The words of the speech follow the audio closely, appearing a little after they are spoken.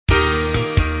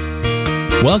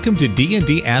Welcome to D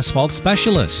D Asphalt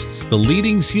Specialists, the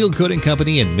leading seal coating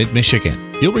company in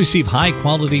mid-Michigan. You'll receive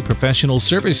high-quality professional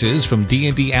services from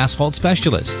D D Asphalt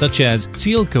Specialists, such as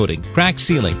seal coating, crack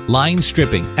sealing, line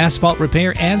stripping, asphalt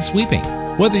repair, and sweeping.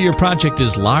 Whether your project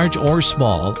is large or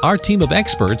small, our team of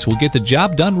experts will get the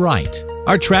job done right.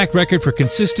 Our track record for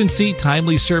consistency,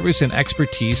 timely service, and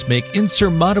expertise make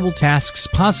insurmountable tasks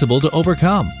possible to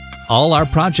overcome. All our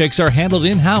projects are handled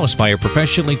in-house by a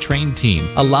professionally trained team,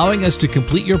 allowing us to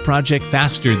complete your project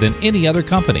faster than any other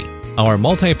company. Our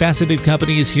multifaceted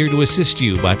company is here to assist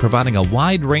you by providing a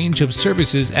wide range of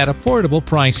services at affordable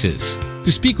prices.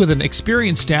 To speak with an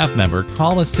experienced staff member,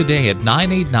 call us today at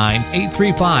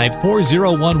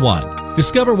 989-835-4011.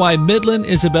 Discover why Midland,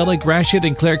 Isabella, Gratiot,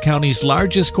 and Clare County's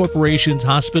largest corporations,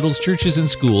 hospitals, churches, and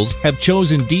schools have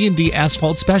chosen D D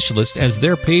Asphalt Specialists as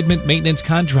their pavement maintenance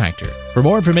contractor. For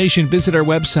more information, visit our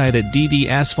website at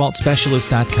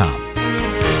ddasphaltspecialist.com.